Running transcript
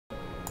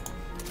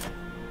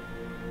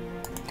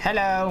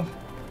Hello.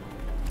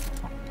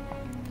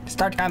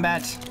 Start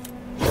combat.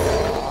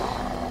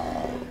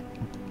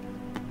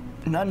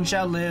 None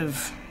shall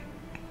live.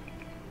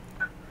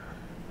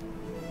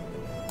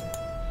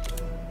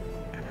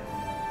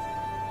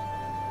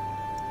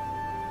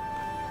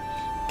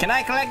 Can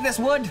I collect this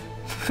wood?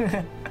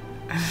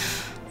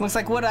 Looks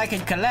like wood I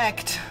could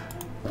collect.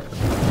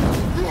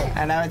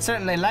 And I would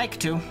certainly like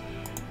to.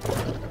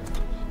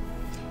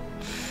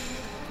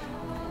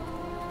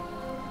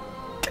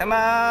 Come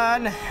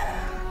on.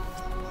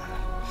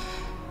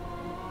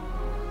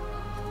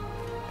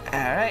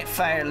 Alright,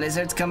 fire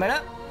lizard's coming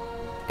up.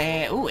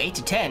 Ooh, 8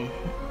 to 10.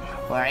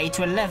 Or 8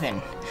 to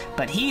 11.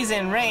 But he's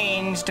in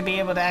range to be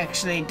able to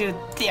actually do...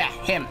 Yeah,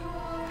 him.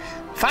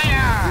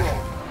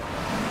 Fire!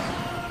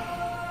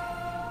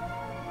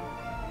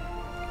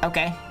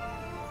 Okay.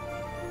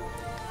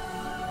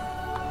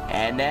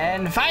 And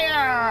then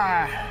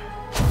fire!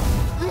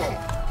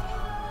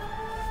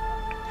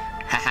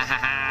 Ha ha ha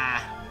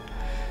ha!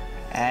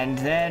 And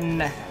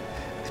then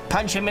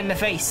punch him in the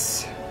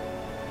face.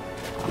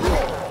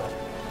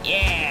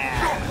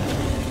 Yeah!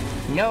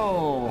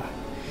 No!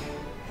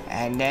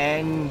 And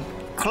then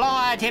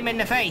claw at him in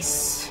the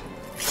face.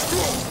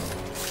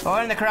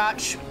 Or in the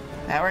crotch.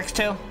 That works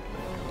too.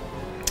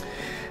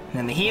 And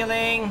then the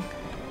healing.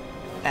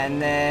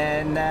 And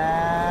then,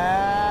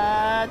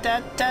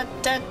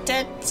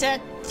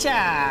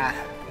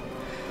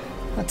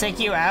 I'll take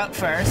you out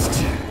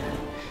first,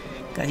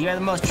 because you're the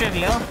most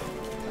trivial.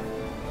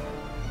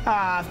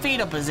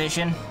 Fetal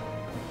position.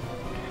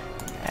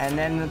 And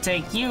then we'll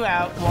take you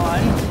out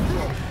one,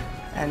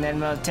 and then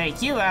we'll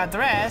take you out the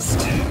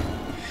rest.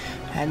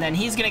 And then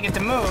he's gonna get to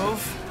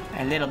move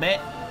a little bit.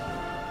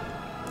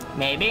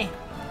 Maybe.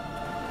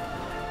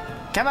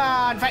 Come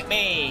on, fight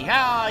me!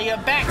 Oh, you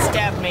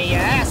backstabbed me, you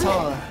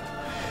asshole!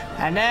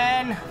 And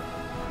then...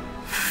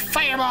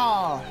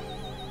 Fireball!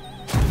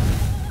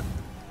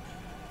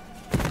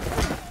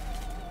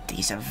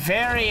 These are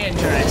very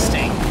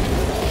interesting.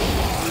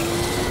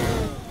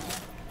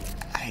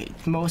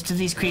 Most of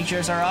these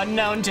creatures are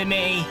unknown to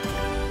me.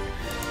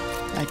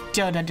 I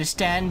don't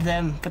understand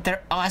them, but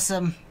they're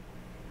awesome.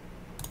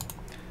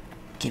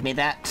 Give me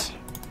that.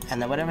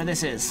 And then whatever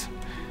this is.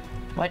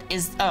 What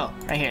is... Oh,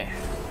 right here.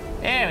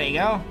 There we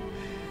go.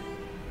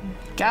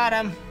 Got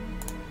him.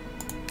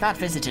 Not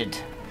visited.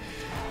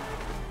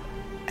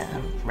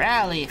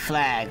 Rally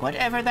flag,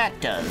 whatever that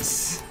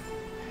does.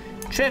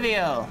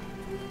 Trivial.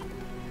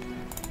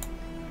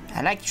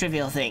 I like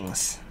trivial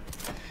things.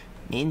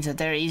 Means that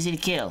they're easy to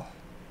kill.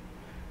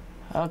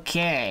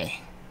 Okay.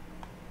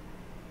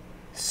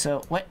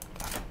 So, what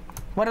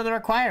are the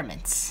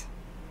requirements?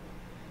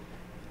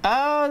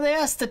 Oh,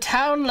 yes, the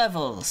town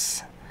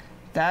levels.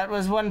 That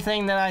was one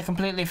thing that I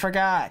completely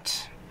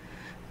forgot.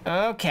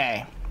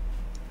 Okay.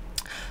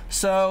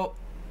 So,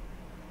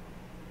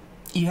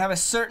 you have a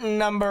certain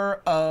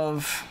number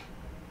of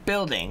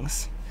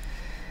buildings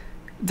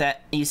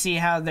that you see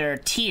how they're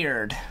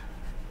tiered.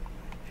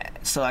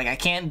 So, like, I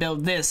can't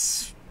build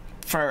this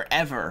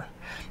forever.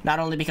 Not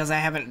only because I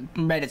haven't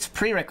read its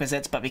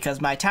prerequisites, but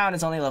because my town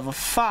is only level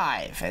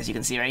 5, as you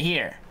can see right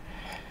here.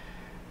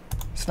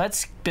 So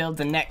let's build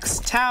the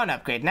next town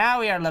upgrade. Now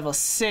we are level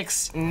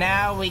 6.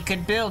 Now we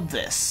could build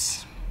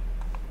this.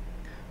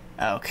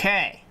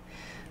 Okay.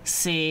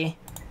 See,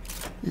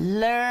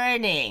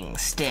 learning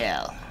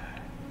still.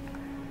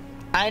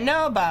 I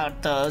know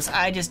about those,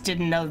 I just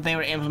didn't know that they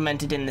were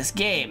implemented in this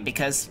game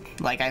because,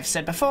 like I've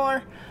said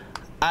before,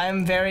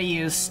 I'm very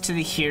used to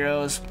the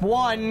Heroes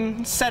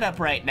 1 setup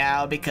right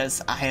now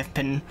because I have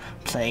been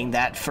playing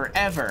that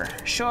forever.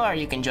 Sure,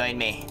 you can join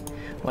me,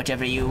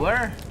 whichever you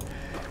were.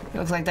 It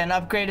looks like an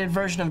upgraded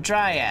version of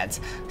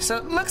Dryads. So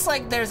it looks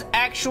like there's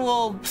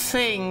actual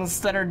things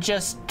that are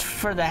just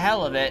for the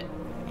hell of it.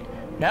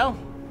 No?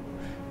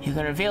 You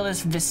can reveal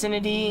this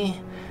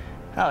vicinity.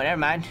 Oh, never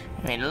mind.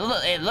 I mean,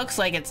 it looks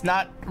like it's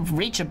not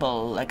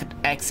reachable, like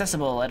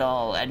accessible at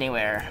all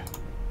anywhere.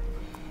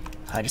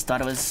 I just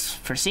thought it was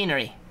for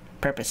scenery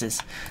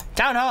purposes.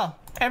 Town Hall!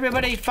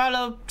 Everybody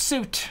follow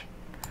suit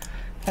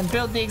and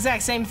build the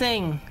exact same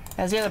thing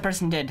as the other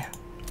person did.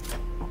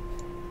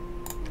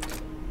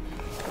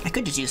 I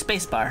could just use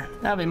spacebar.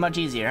 That would be much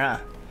easier, huh?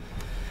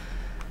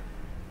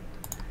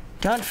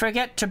 Don't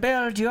forget to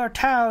build your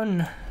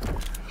town.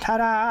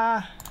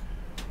 Ta-da!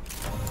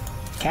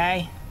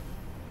 Okay.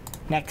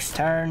 Next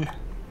turn.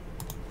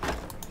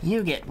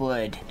 You get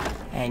wood.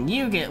 And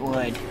you get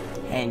wood.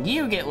 And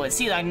you get wood.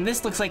 See, like,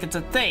 this looks like it's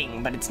a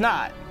thing, but it's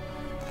not.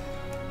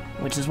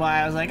 Which is why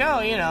I was like,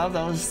 oh, you know,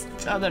 those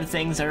other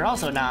things are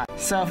also not.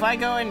 So if I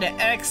go into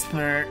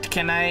expert,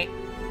 can I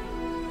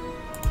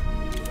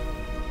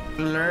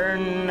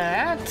learn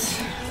that?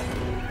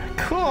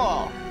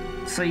 Cool.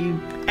 So you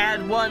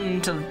add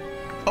 1 to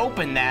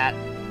open that,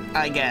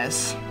 I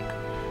guess.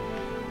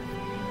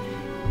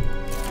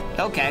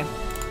 Okay.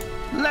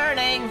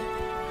 Learning!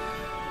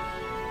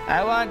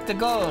 I want the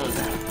gold.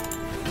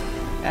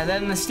 And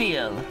then the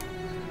steel.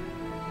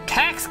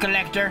 Tax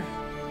collector!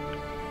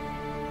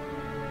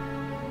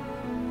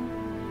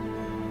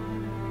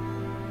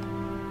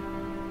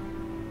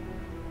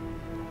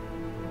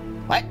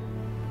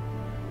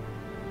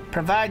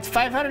 Provides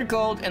 500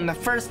 gold in the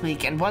first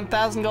week and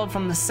 1,000 gold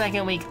from the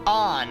second week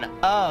on.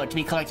 Oh, to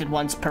be collected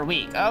once per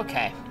week.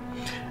 Okay.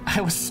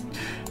 I was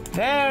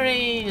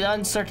very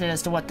uncertain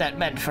as to what that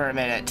meant for a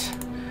minute.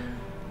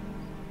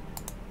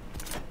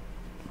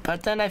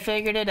 But then I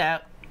figured it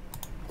out.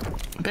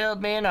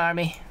 Build me an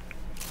army.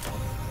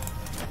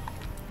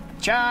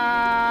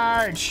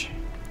 Charge!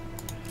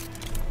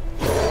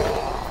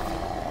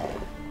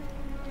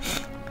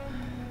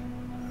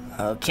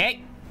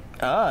 Okay.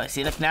 Oh,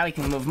 see, look, now we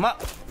can move them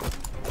up.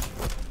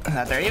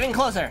 Now they're even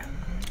closer.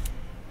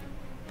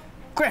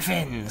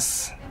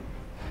 Griffins!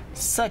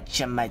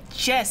 Such a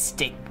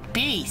majestic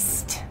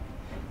beast.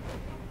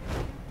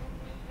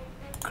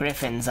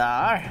 Griffins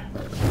are.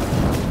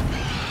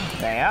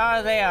 They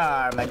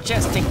are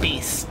majestic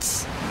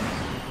beasts.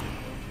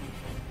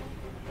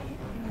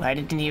 Why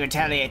didn't he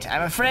retaliate?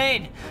 I'm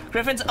afraid.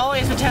 Griffins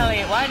always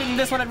retaliate. Why didn't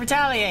this one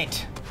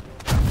retaliate?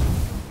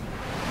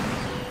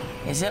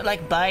 Is it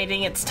like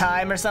biding its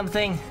time or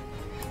something?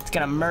 It's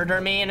gonna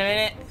murder me in a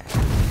minute.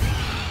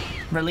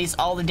 Release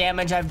all the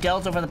damage I've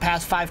dealt over the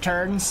past 5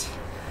 turns.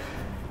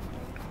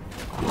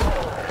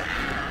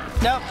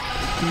 Nope.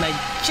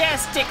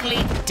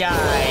 Majestically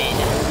died.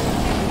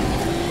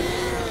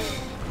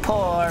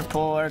 Poor,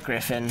 poor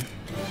Griffin.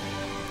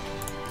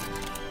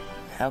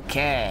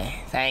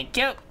 Okay, thank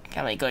you.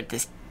 Let me go with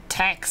this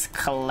tax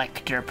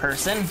collector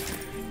person.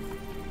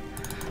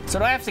 So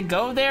do I have to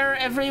go there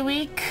every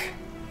week?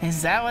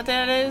 Is that what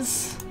that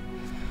is?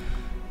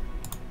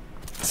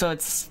 So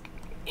it's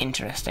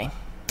interesting.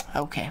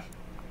 Okay.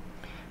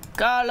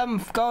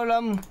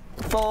 Golem,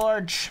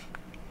 forge.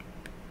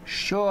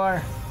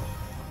 Sure.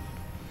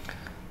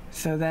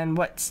 So then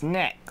what's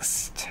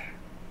next?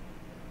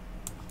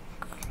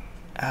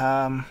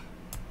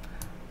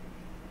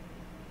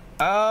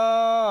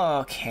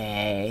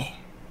 Okay.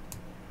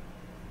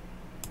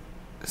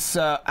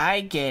 So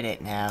I get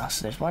it now.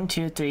 So there's 1,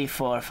 2, 3,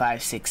 4,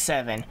 5, 6,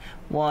 7.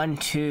 1,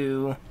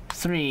 2,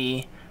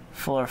 3,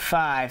 4,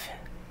 5,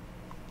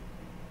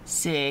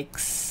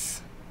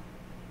 6,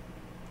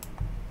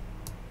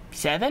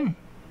 7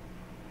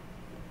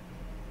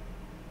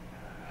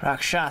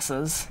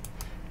 Rakshasas.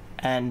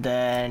 And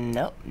then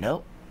nope.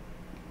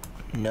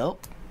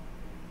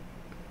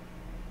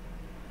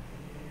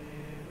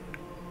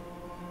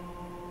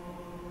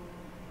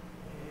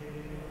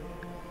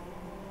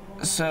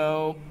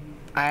 So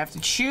I have to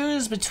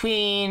choose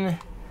between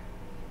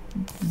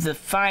the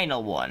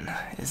final one.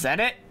 Is that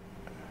it?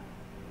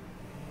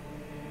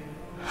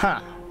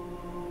 Huh.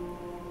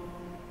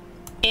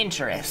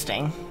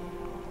 Interesting.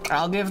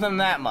 I'll give them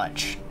that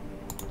much.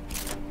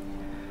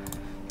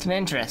 It's an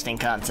interesting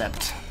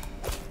concept.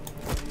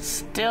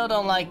 Still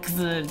don't like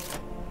the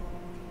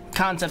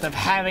concept of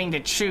having to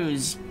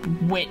choose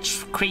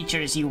which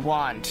creatures you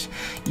want.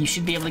 You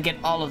should be able to get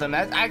all of them.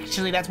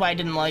 That's why I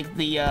didn't like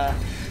the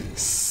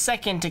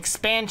second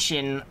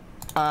expansion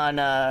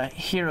on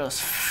Heroes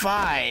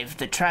 5,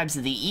 the Tribes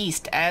of the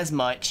East, as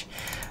much.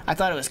 I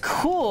thought it was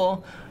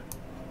cool,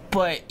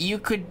 but you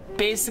could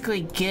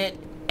basically get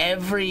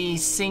every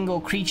single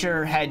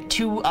creature had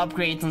 2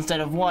 upgrades instead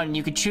of 1.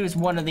 You could choose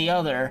one or the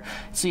other,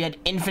 so you had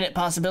infinite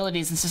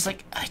possibilities. It's just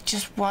like, I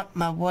just want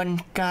my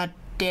one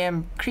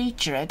goddamn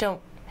creature. I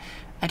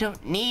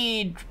don't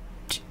need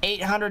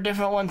 800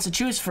 different ones to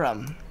choose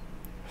from.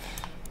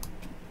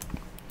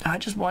 I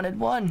just wanted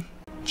one.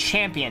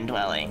 Champion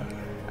dwelling.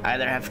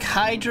 Either have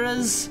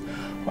hydras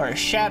or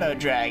shadow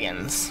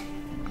dragons.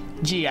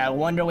 Gee, I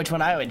wonder which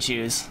one I would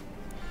choose.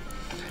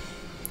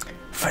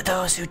 For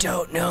those who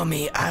don't know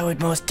me, I would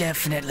most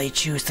definitely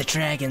choose the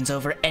dragons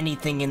over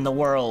anything in the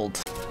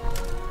world.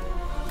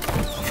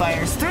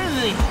 Fires through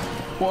the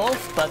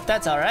wolf, but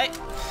that's alright.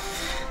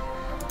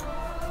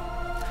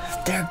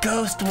 They're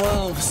ghost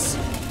wolves.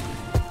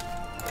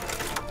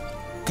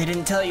 They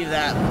didn't tell you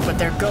that, but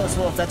they're ghost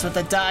wolf. That's what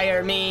the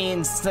dire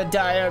means. The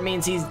dire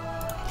means he's...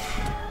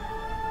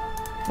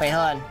 Wait,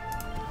 hold on.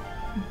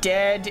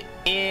 Dead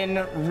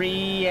in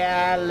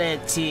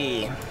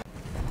reality.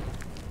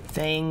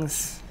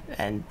 Things,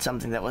 and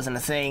something that wasn't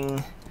a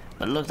thing,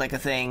 but looked like a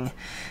thing.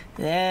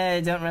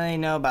 I don't really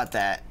know about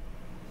that.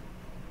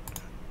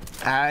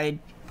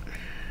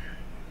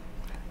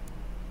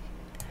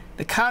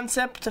 The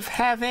concept of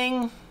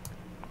having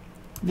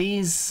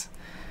these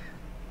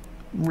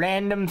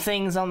random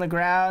things on the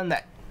ground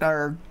that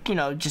are, you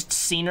know, just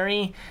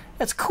scenery,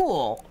 that's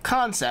cool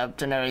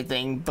concept and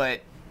everything, but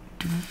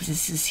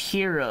this is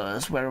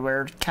Heroes, where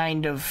we're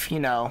kind of, you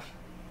know,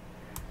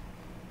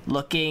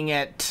 looking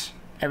at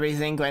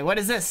everything going, what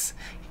is this?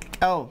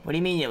 Oh, what do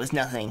you mean it was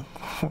nothing?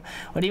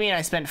 What do you mean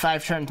I spent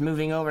 5 turns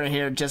moving over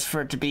here just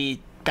for it to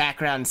be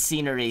background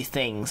scenery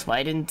things?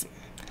 Why didn't...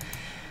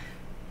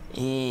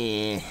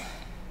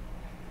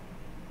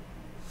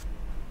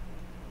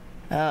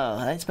 Oh,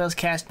 light spells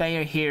cast by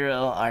your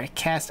hero are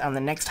cast on the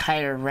next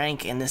higher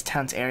rank in this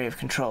town's area of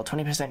control.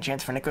 20%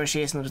 chance for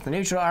negotiations with the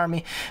neutral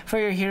army for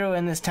your hero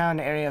in this town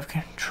area of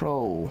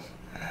control.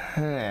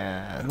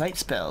 Light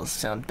spells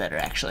sound better,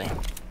 actually.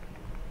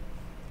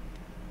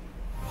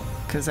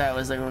 Because that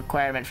was a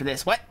requirement for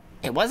this. What?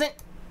 It wasn't?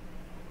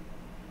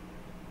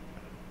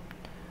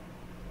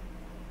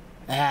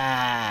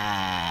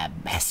 Ah,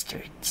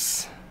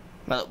 bastards.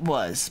 Well, it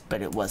was,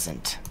 but it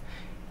wasn't.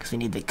 Because we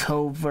need the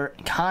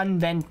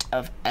Convent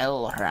of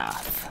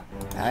Elrath.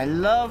 I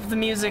love the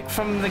music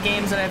from the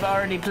games that I've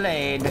already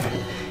played.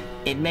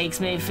 It makes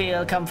me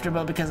feel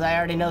comfortable because I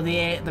already know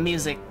the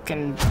music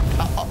and...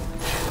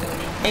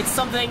 It's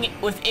something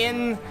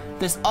within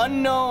this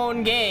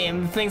unknown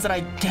game, things that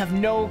I have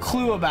no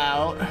clue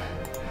about.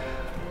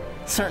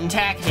 Certain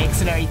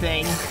tactics and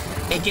everything.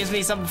 It gives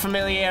me some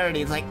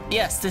familiarity. It's like,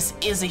 yes, this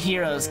is a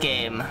Heroes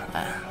game.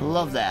 I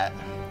love that.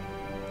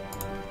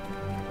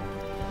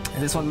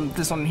 This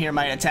one here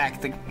might attack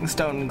the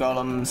stone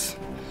golems.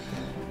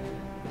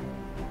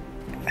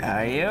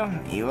 Are you?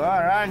 You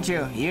are, aren't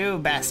you? You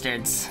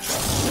bastards.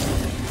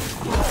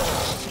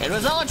 It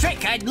was all a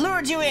trick! I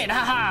lured you in!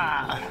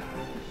 Haha!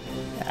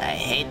 I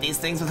hate these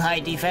things with high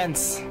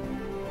defense.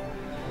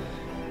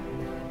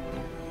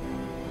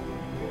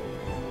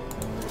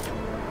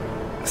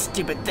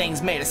 Stupid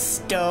things made of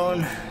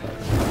stone.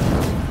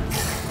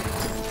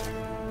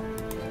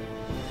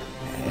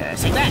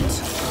 Take that!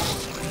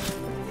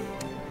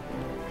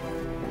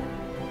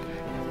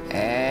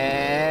 And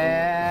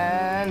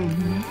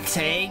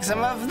take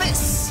some of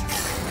this.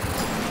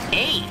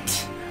 8.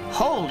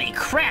 Holy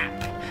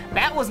crap!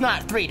 That was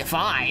not 3 to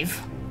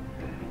 5.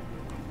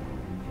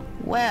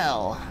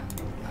 Well,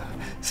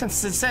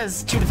 since it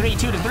says 2 to 3,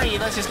 2 to 3,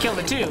 let's just kill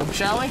the 2,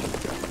 shall we?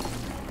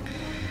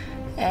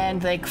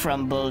 And they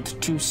crumbled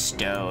to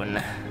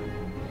stone.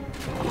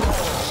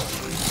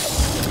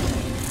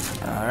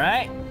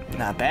 Alright,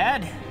 not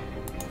bad.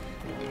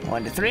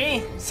 1 to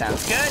 3,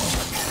 sounds good.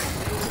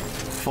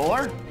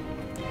 4,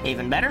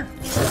 even better.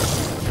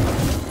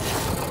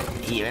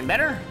 Even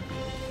better.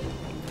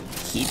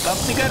 Keep up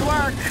the good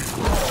work.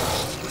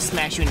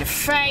 Smash you in the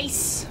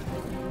face.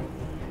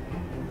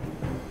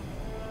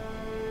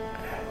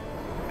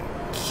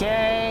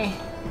 Okay.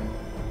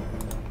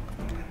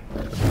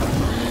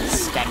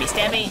 Stabby,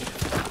 stabby.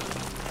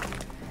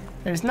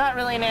 There's not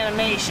really an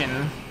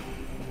animation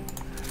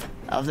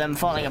of them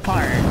falling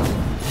apart,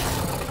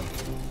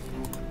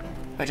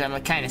 which I'm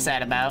kind of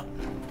sad about.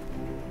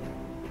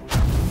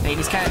 They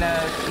just kind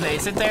of, they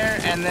sit there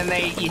and then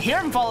you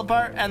hear them fall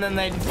apart and then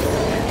they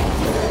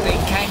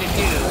kind of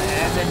do.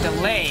 There's a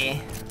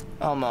delay,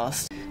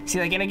 almost. See,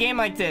 like in a game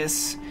like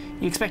this,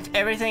 you expect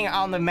everything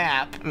on the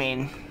map, I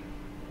mean,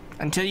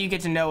 until you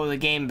get to know the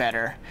game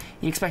better,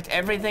 you expect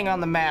everything on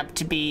the map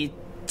to be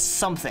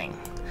something.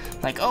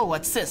 Like, oh,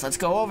 what's this? Let's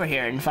go over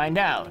here and find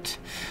out.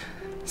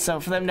 So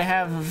for them to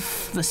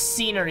have the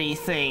scenery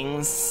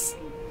things,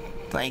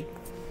 like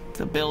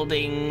the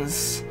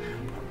buildings,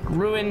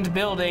 ruined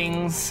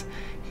buildings,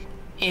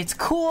 it's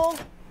cool,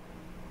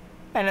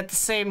 and at the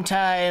same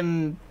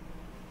time,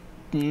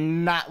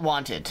 not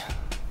wanted.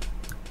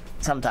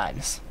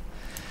 Sometimes.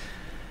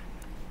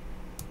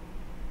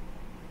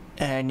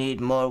 I need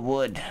more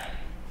wood.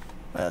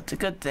 Well, it's a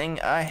good thing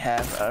I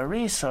have a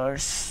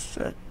resource.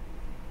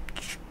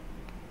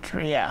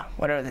 Yeah,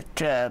 whatever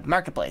the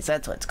marketplace,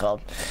 that's what it's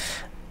called.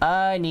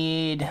 I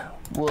need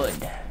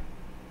wood.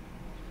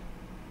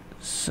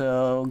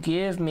 So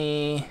give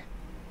me...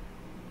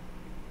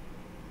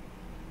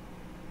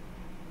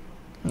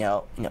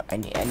 No, I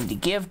need to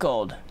give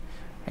gold.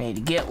 I need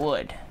to get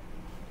wood.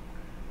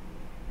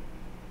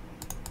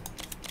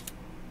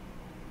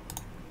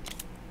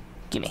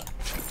 Gimme.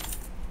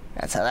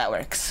 That's how that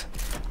works,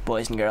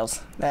 boys and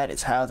girls. That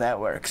is how that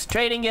works.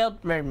 Trading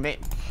guild,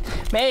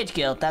 mage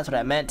guild, that's what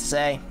I meant to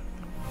say.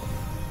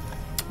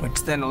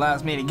 Which then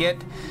allows me to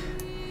get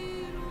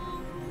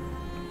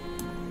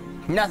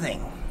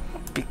nothing.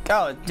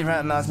 Oh, it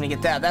allows me to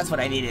get that. That's what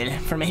I needed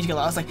for Mage Guild.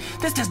 I was like,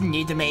 this doesn't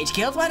need the Mage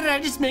Guild. Why did I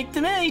just make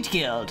the Mage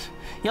Guild?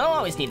 You'll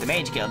always need the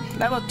Mage Guild.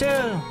 Level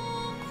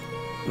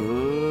 2.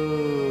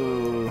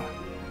 Ooh.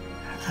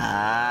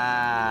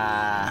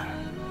 Ah.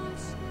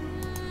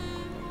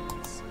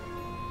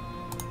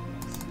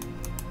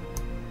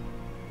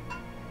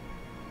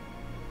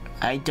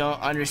 I don't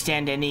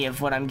understand any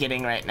of what I'm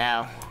getting right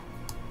now.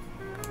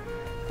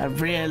 I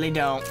really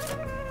don't.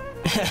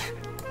 It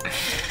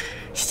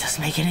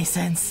doesn't make any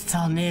sense. It's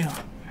all new.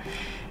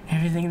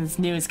 Everything that's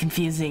new is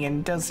confusing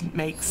and doesn't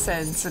make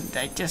sense, and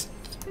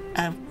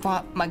I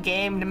want my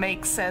game to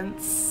make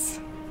sense.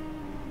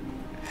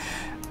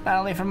 Not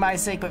only for my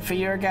sake, but for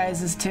your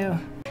guys' too.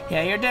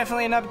 Yeah, you're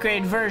definitely an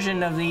upgrade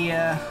version of the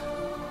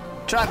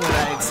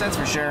troglodytes, that's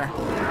for sure.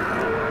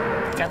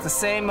 Got the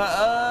same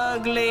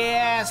ugly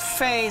ass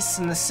face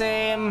and the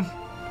same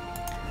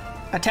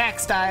attack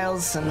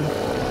styles and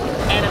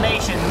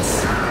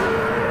animations.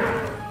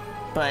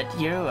 But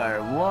you are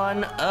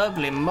one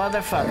ugly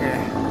motherfucker.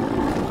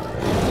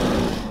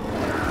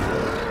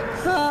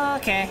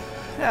 Okay.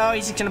 Oh,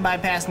 he's just gonna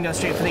bypass and go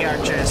straight for the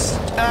archers.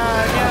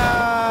 Oh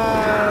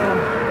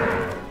no!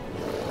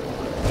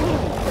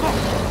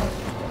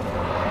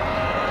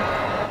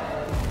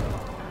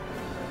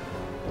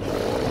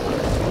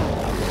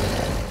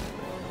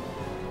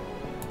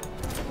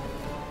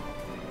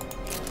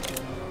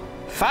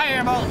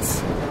 Fire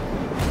bolts!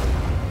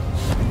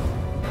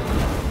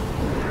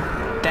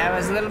 That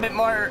was a little bit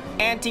more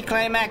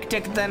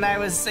anticlimactic than I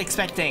was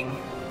expecting.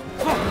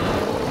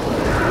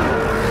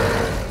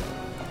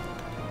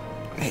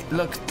 It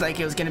looked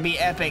like it was gonna be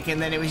epic,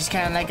 and then it was just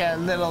kind of like a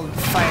little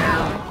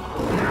fire.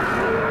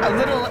 A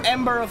little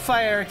ember of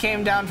fire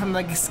came down from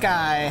the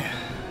sky.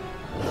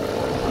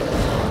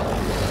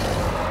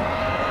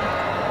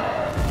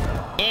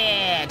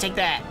 Yeah, take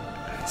that.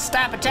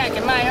 Stop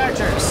attacking my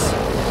archers.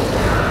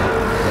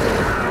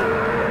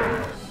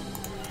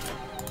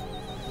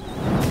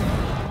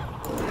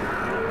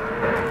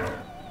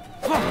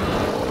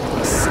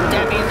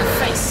 Stab you in the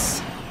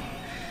face.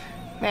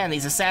 Man,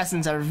 these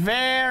assassins are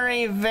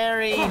very,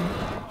 very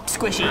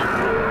squishy.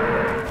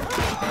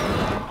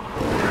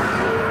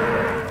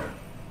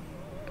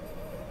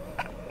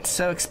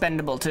 So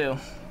expendable, too.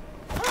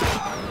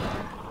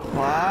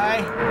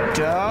 Why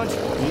don't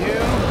you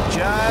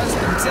just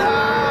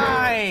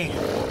die?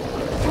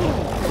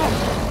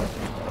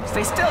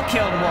 They still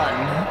killed one.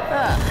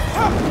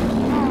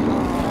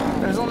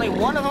 There's only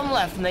one of them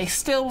left, and they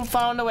still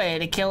found a way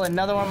to kill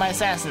another one of my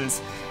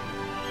assassins.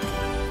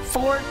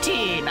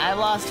 14. I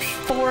lost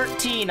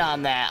 14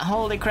 on that.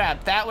 Holy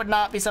crap. That would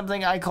not be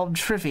something I called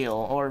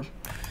trivial, or...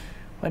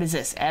 What is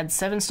this? Add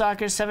 7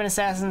 stalkers, 7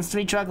 assassins,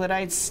 3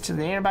 troglodytes to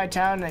the nearby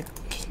town.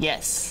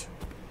 Yes.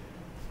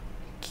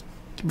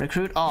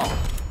 Recruit all.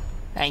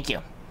 Thank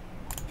you.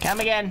 Come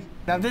again.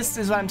 Now this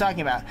is what I'm talking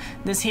about.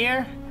 This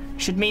here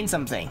should mean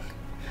something.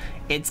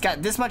 It's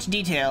got this much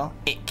detail.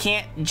 It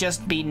can't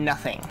just be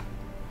nothing.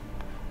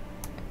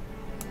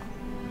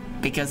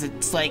 Because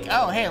it's like,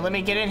 oh, hey, let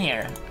me get in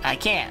here. I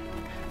can't.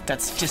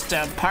 That's just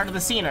a part of the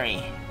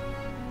scenery.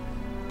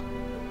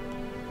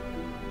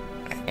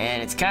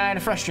 And it's kind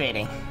of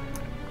frustrating.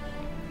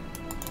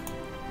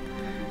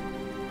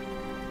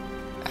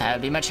 I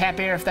would be much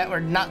happier if that were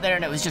not there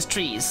and it was just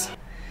trees.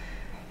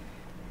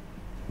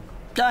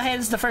 Oh, hey,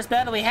 this is the first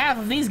battle we have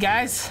of these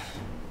guys.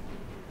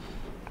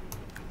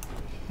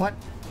 What?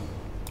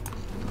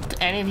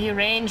 Any of you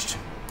ranged?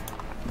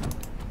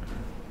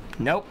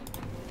 Nope.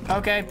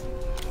 Okay.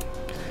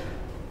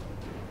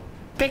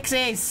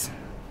 Pixies!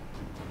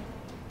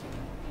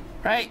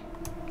 Right?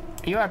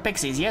 You are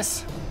pixies,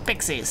 yes?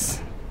 Pixies.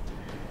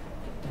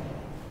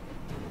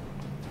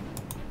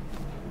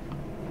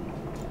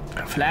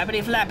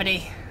 Flappity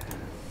flappity.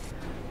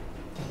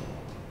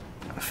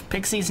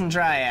 Pixies and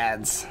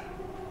dryads.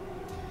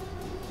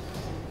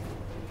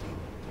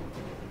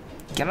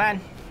 Come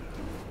on.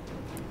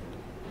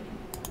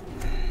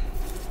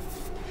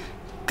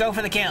 Go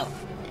for the kill.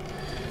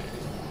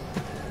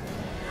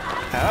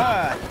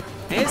 Oh,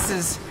 this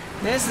is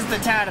the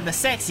town of the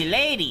sexy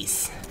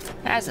ladies.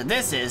 That's what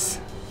this is.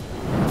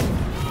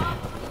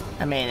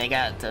 I mean, they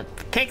got the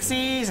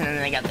pixies and then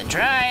they got the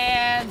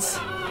dryads.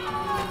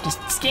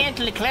 Just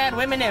scantily clad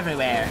women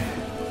everywhere.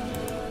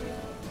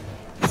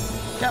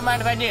 Don't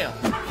mind if I do.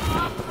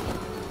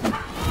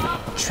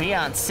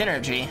 Treon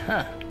synergy,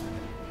 huh?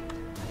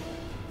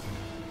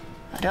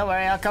 Don't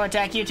worry, I'll come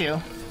attack you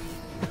too.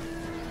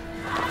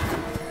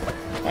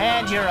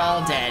 And you're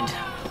all dead.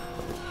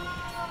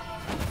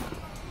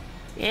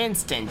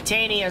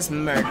 Instantaneous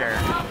murder.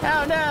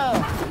 Oh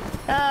no!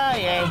 Oh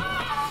yay.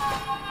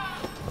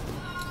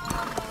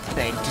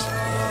 They just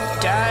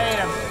died in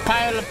a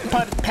pile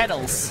of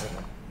petals.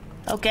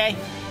 Okay.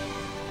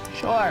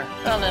 Sure.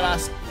 Well, they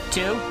lost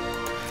 2.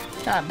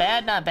 Not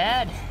bad, not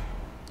bad.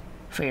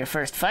 For your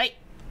first fight.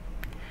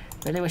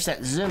 Really wish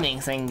that zooming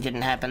thing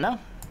didn't happen though.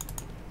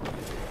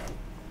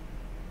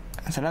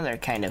 That's another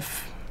kind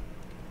of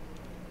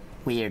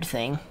weird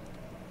thing.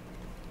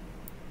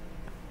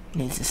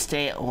 Needs to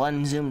stay at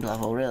 1 zoomed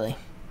level, really.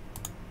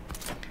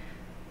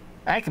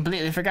 I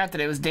completely forgot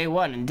that it was day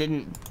 1 and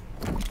didn't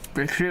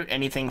recruit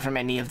anything from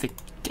any of the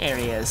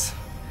areas.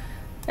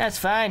 That's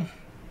fine.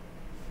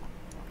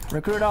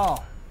 Recruit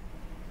all.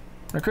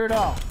 Recruit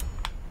all.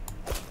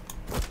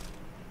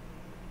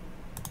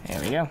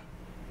 There we go.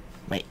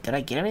 Wait, did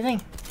I get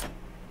everything?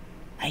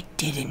 I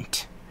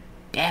didn't.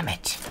 Damn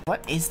it.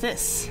 What is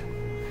this?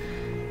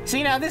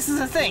 See, now this is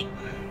a thing.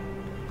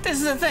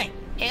 This is a thing.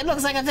 It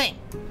looks like a thing.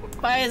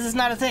 Why is this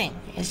not a thing?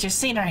 It's just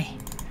scenery.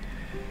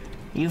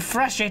 You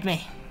frustrate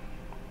me.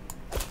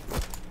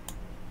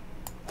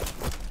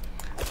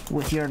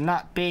 With your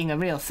not being a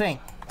real thing.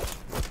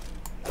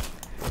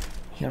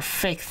 Your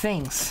fake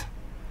things.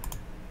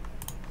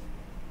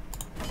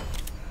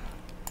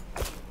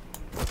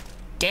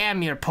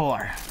 Damn, you're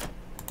poor.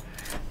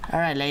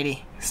 Alright,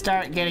 lady.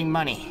 Start getting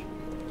money.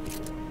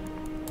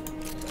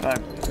 Or,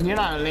 you're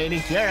not a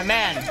lady. You're a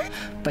man.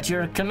 But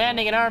you're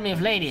commanding an army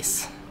of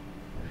ladies.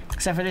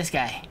 Except for this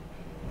guy.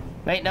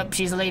 Wait, nope,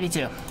 she's a lady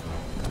too.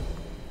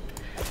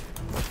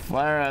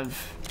 We're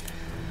of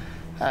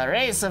a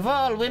race of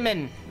all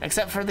women,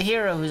 except for the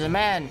hero who's a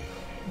man.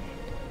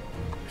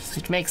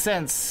 Which makes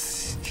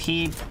sense.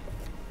 He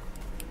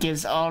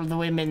gives all the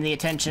women the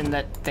attention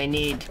that they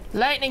need.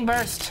 Lightning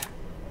burst!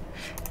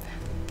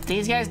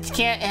 These guys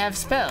can't have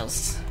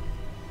spells.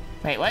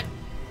 Wait, what?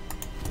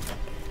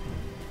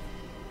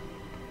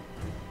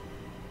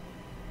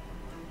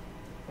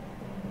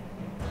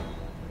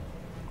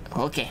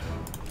 Okay.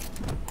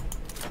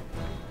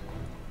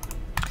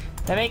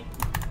 Let me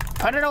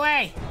put it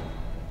away.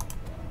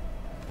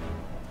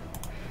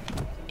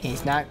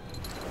 He's not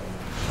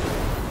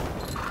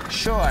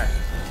sure.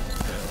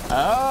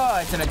 Oh,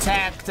 it's an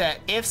attack that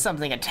if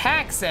something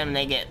attacks them,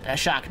 they get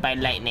shocked by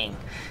lightning.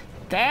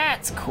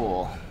 That's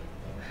cool.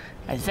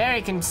 I was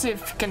very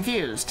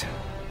confused.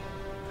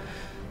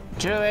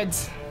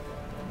 Druids.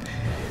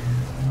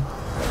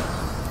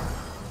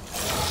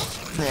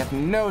 They have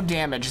no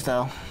damage,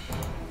 though.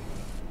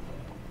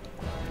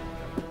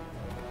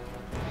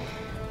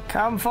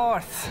 Come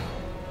forth.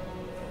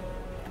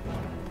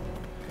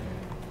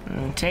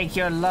 And take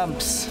your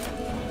lumps.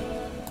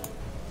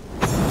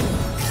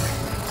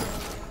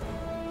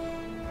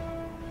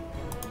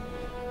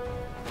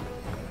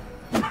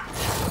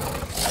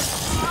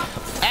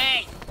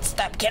 Hey!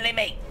 Stop killing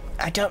me!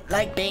 I don't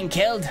like being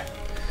killed.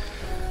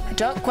 I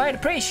don't quite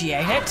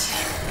appreciate it.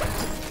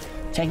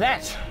 Take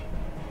that.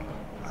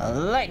 A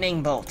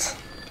lightning bolt.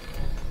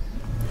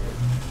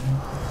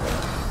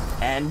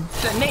 And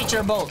a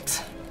nature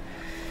bolt.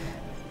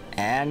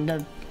 And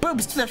a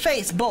boobs to the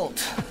face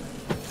bolt.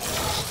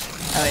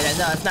 Oh wait,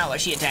 no, that's not what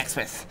she attacks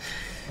with.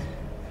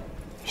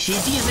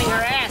 She's using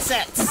her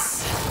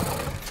assets.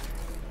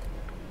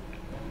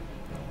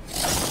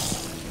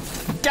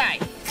 Die.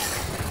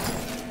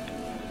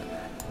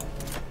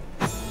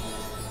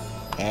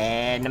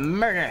 And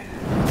murder.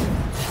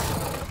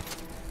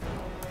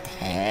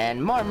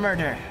 And more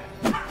murder.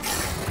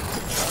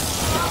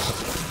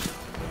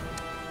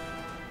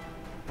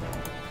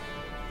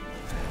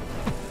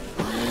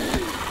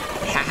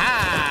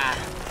 Haha!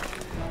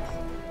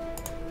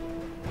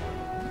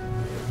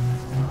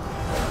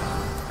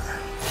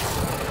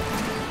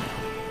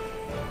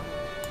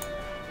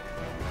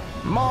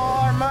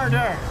 More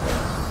murder!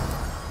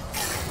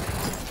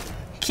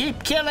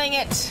 Keep killing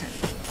it!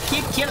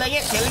 Keep killing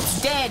it till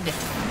it's dead!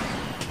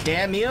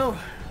 Damn you!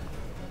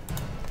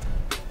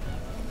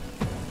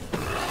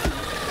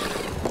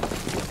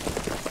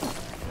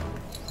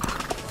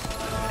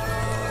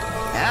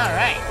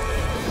 Alright.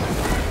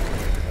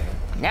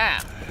 Now.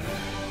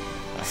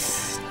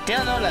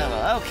 Still no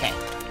level. Okay.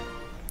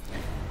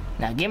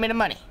 Now give me the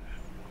money.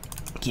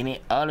 Give me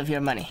all of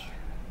your money.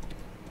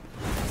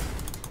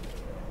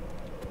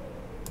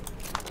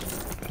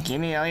 Give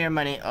me all your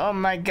money. Oh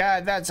my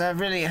god, that's a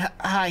really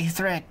high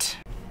threat.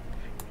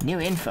 New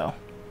info.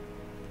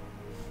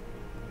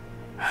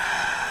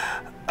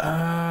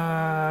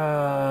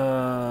 Oh.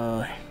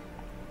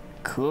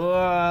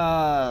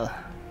 Cool.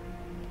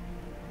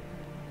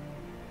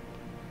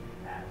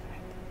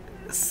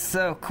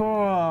 So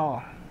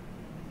cool.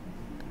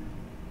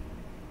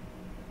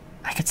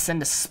 I could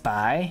send a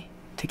spy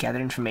to gather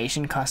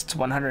information, costs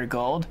 100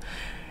 gold.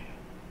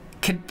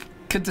 Could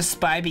the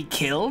spy be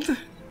killed?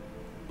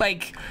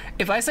 Like,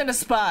 if I send a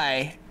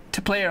spy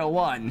to player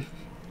 1,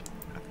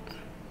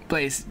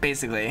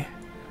 basically,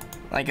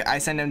 like I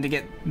send him to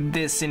get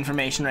this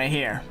information right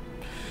here.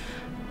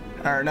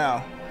 Or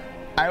no,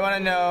 I want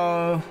to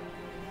know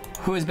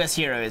who his best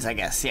hero is, I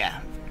guess,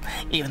 yeah.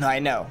 Even though I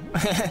know.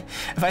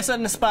 If I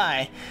send a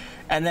spy,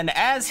 and then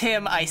as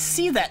him, I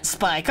see that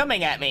spy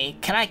coming at me,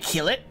 can I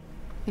kill it?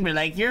 Be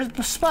like, your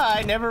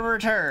spy never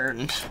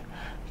returned.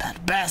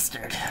 That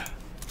bastard.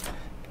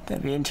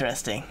 That'd be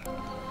interesting.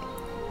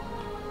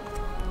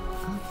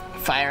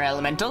 Fire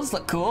elementals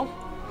look cool.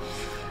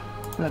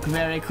 Look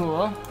very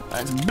cool.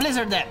 Let's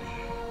blizzard them.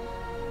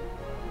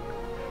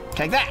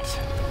 Take that.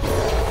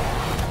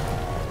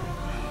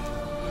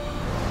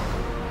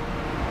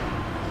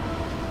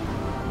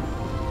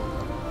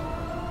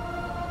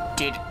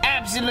 Did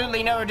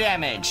absolutely no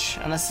damage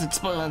unless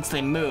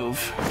they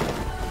move.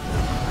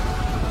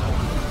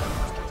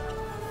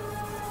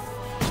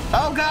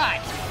 Oh god!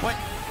 What?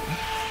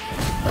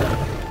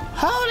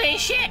 Holy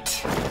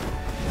shit!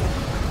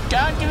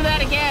 Don't do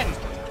that again!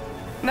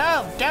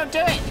 No, don't do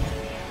it!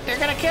 You're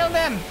gonna kill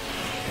them!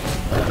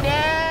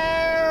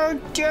 No,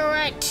 do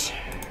it!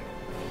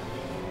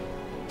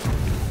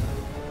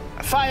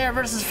 Fire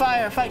versus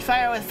fire, fight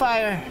fire with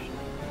fire.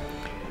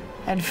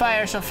 And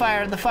fire shall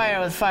fire the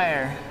fire with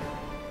fire.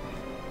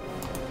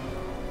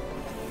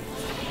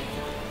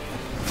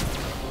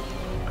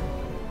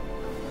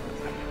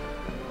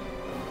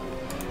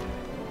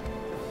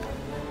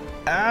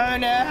 Oh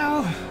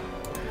no!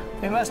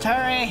 We must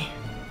hurry!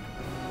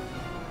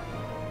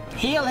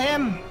 Heal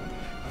him!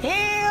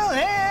 Heal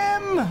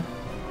him!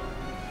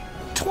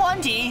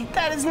 20?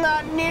 That is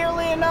not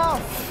nearly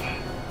enough!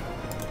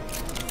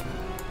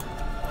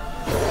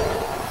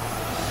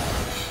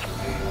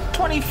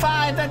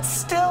 $25, that's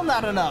still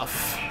not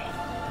enough!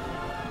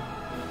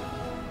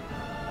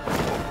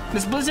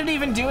 Does Blizzard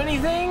even do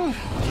anything?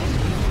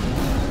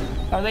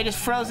 Or are they just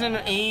frozen?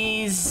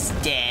 He's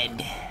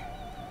dead.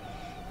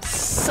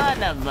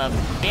 Son of a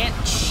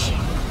bitch.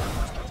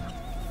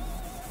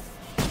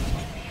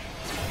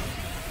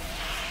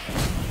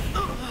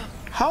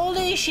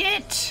 Holy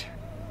shit!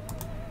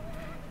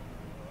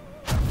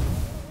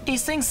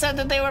 These things said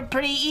that they were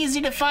pretty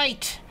easy to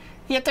fight,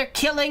 yet they're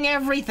killing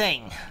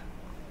everything.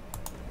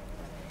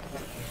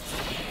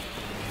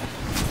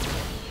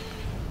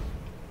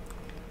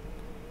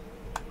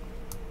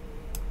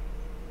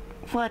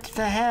 What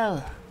the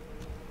hell?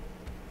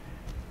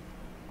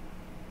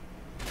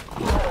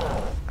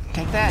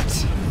 Take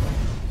that.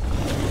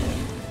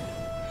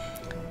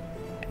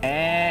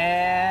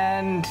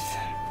 And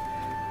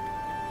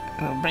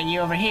we'll bring you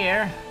over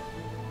here.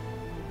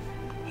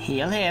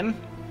 Heal him.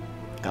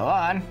 Go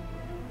on.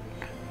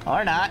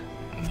 Or not.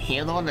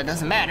 Heal the one that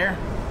doesn't matter.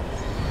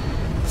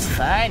 It's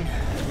fine.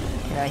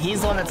 You know,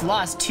 he's the one that's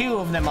lost 2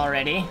 of them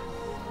already.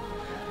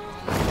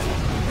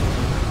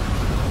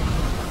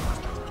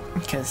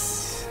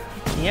 Because,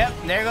 yep,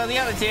 there go the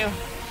other 2.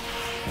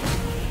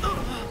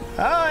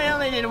 Oh, he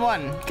only did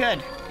 1.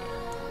 Good.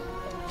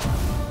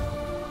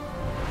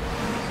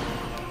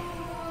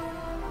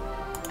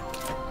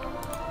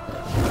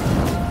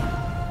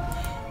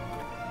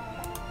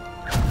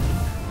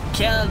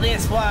 Kill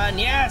this one.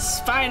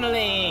 Yes,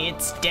 finally,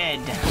 it's dead.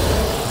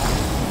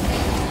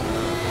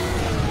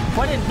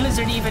 What did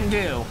Blizzard even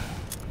do?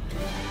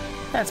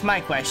 That's my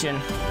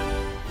question.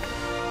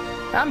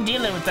 I'm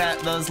dealing with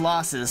those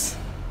losses.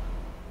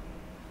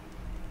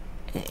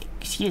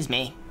 Excuse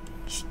me.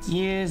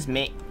 Excuse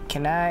me.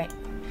 Can I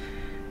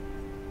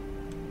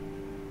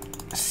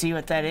see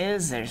what that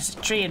is? There's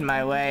a tree in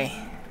my way.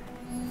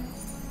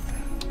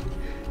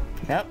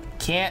 Nope,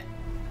 can't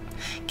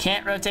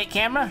rotate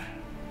camera.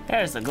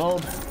 There's the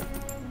gold.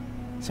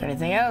 Is there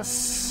anything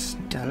else?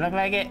 Doesn't look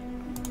like it.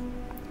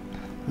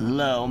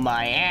 Low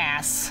my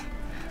ass.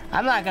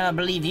 I'm not gonna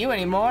believe you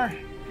anymore.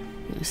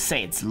 You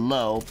say it's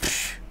low.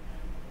 Psh.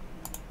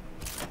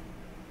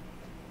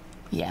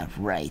 Yeah,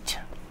 right.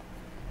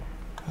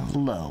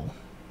 Low.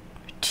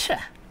 Tch.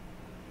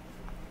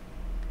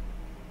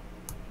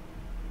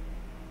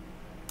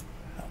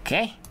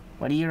 Okay,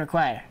 what do you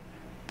require?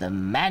 The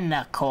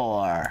mana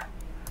core.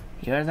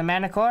 You're the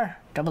mana core?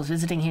 Doubles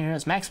visiting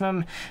heroes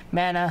maximum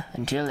mana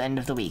until end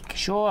of the week.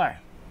 Sure.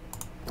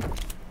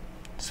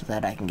 So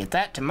that I can get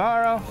that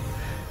tomorrow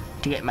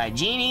to get my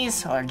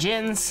genies or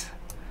djinns.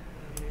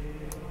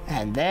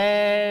 And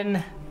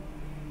then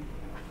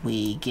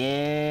we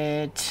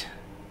gotta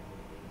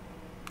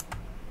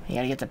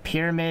get the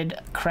pyramid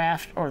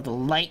craft or the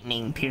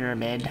lightning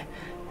pyramid.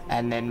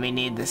 And then we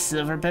need the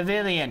silver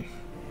pavilion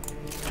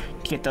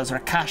to get those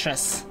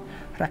Rakash,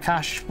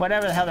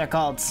 whatever the hell they're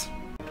called.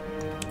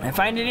 I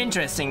find it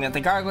interesting that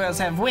the gargoyles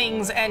have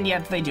wings and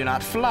yet they do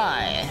not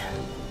fly.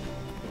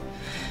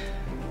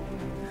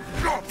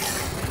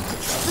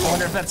 I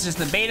wonder if that's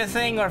just a beta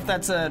thing or if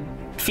that's a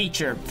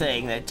feature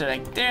thing that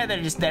like they're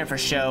just there for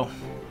show.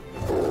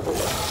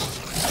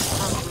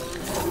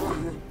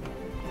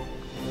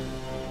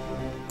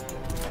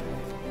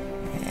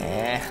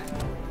 Yeah.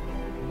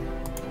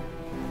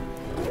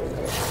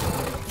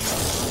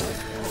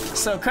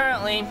 So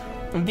currently,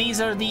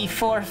 these are the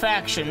 4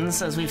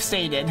 factions as we've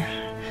stated.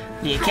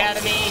 The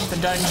Academy, the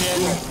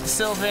Dungeon, the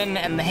Sylvan,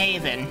 and the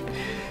Haven.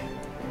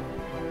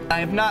 I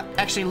have not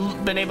actually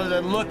been able to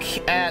look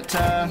at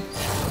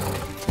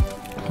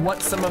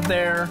what some of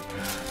their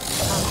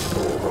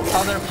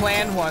other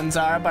planned ones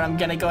are, but I'm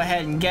gonna go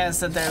ahead and guess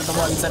that they're the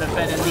ones that have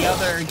been in the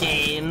other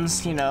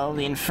games. You know,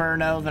 the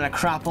Inferno, the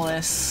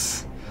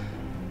Necropolis,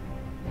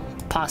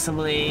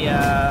 possibly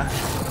a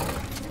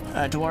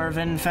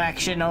Dwarven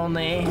faction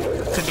only.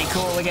 Could be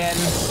cool again.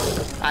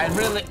 I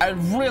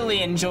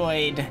really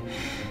enjoyed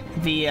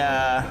the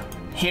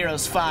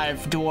Heroes V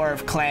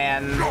Dwarf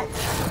clan.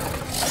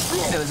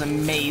 It was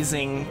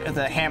amazing.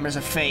 The Hammers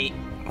of Fate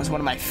was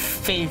one of my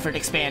favorite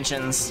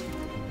expansions.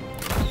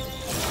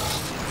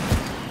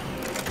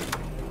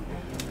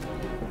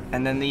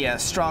 And then the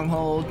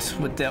Stronghold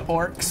with the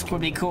orcs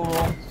would be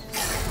cool.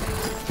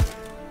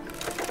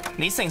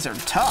 These things are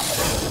tough.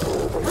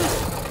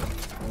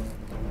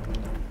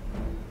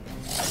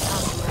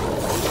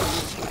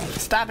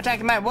 Stop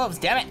attacking my wolves,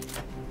 damn it!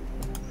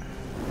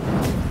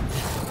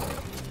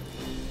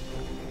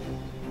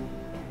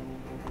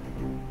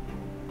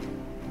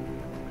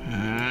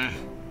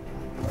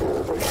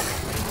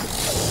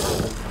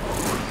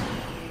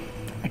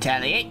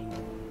 Retaliate.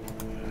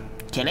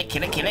 Kill it,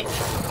 kill it, kill it.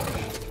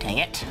 Dang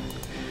it.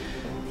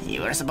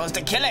 You were supposed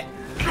to kill it.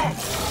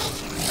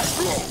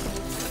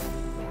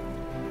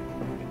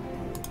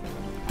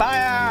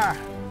 Fire!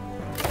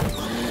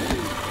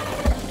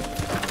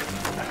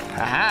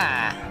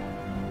 Aha!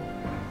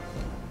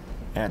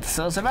 You're the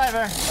sole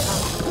survivor.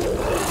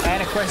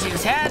 And of course you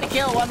just had to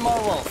kill 1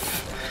 more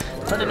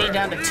wolf. Putting me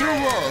down to 2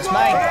 wolves.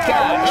 My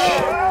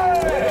gosh.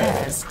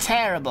 That's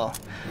terrible.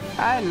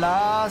 I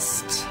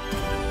lost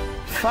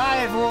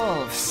 5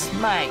 wolves.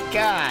 My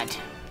god.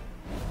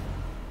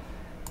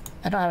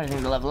 I don't have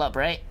anything to level up,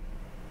 right?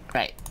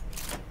 Right.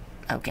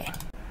 Okay.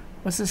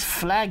 What's this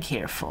flag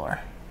here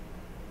for?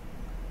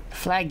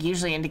 Flag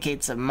usually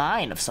indicates a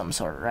mine of some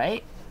sort,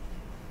 right?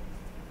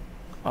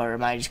 Or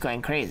am I just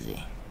going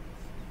crazy?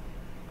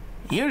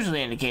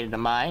 Usually indicated a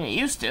mine. It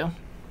used to.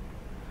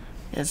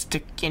 It's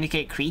to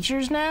indicate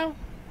creatures now?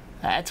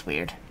 That's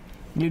weird.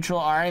 Neutral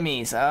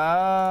armies.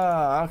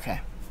 Oh,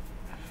 okay.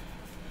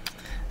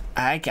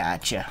 I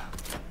gotcha.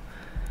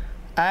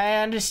 I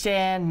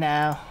understand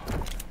now.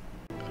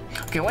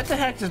 Okay, what the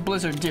heck does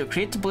Blizzard do?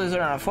 Create the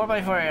Blizzard on a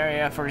 4x4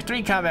 area for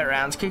 3 combat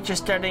rounds. Creatures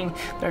starting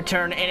their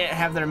turn in it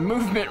have their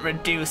movement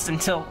reduced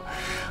until...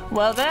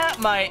 Well, that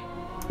might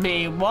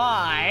be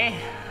why.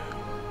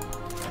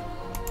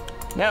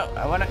 No,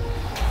 I wanna...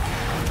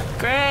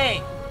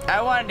 Great!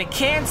 I wanted to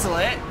cancel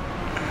it.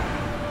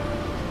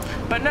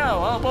 But no,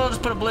 well, we'll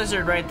just put a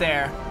Blizzard right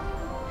there.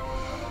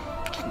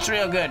 It's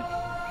real good.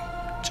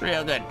 It's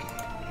real good.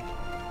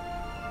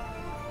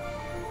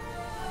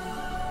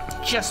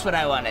 Just what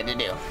I wanted to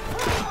do.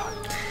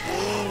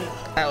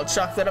 I'll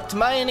chalk that up to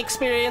my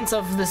inexperience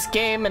of this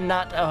game and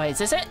not... Oh, is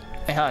this it?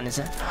 Wait, hold on, is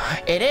it?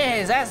 It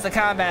is! That's the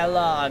combat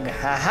log!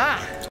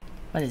 Haha!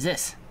 What is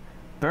this?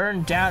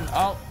 Burn down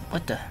all...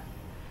 What the...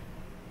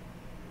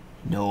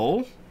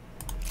 No?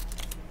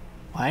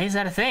 Why is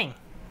that a thing?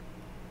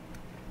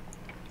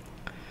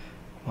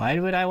 Why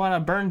would I want to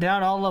burn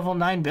down all level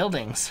 9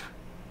 buildings?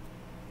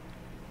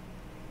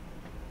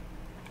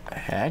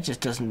 That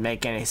just doesn't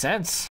make any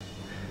sense.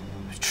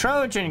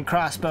 Trojan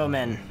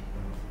crossbowmen.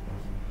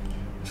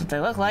 That's what they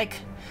look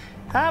like.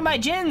 Ah, my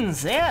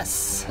gins,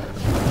 yes!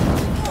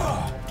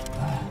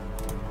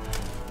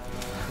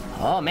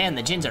 Oh man,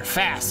 the gins are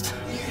fast.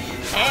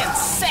 And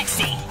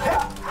sexy!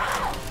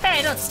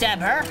 Hey, don't stab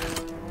her!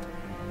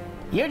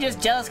 You're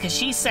just jealous because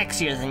she's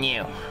sexier than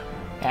you.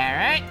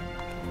 Alright?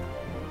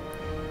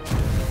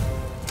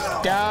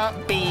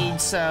 Don't be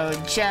so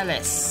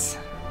jealous.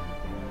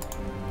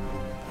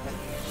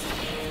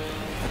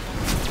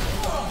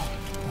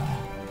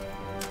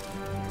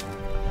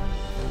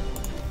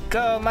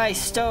 Go, my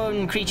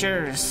stone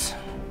creatures!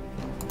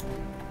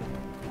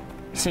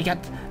 So you got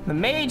the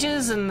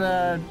mages and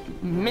the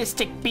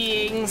mystic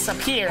beings up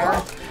here,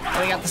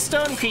 and we got the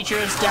stone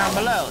creatures down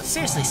below.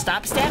 Seriously,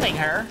 stop stabbing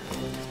her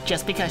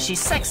just because she's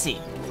sexy.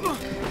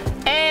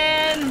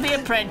 And the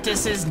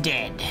apprentice is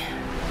dead.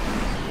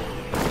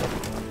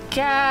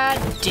 God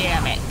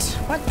damn it.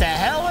 What the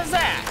hell was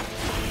that?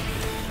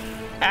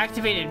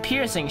 Activated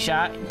piercing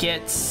shot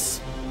gets...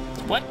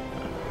 What?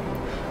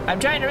 I'm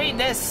trying to read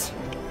this.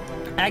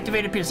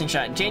 Activated piercing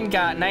shot. Jin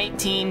got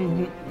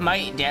 19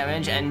 might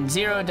damage and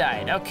 0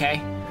 died.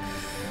 Okay.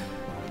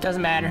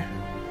 Doesn't matter.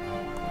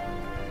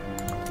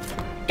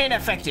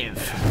 Ineffective.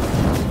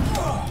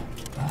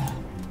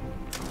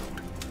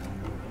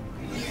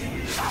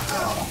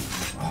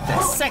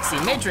 The sexy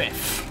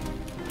midriff.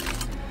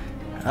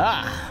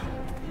 Ah.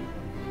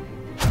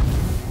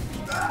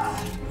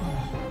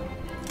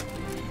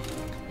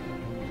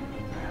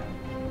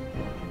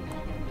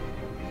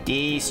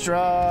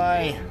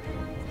 Destroy.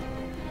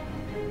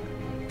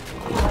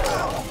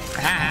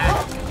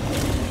 Ah.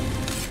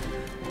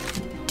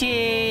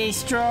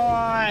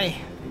 Destroy.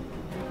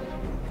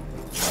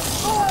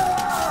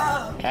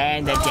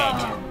 And they're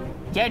dead.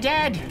 You're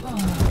dead.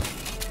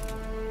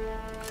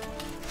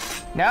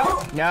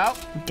 No, no,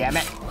 damn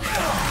it.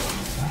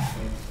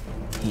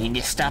 You need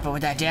to stop it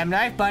with that damn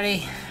knife,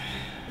 buddy.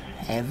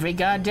 Every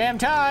goddamn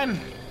time.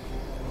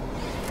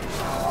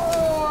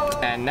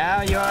 And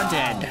now you're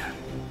dead.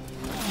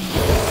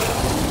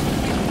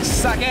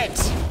 Suck it.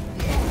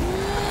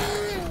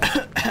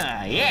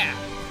 Yeah.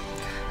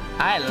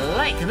 I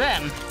like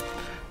them.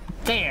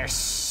 They're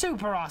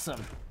super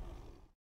awesome.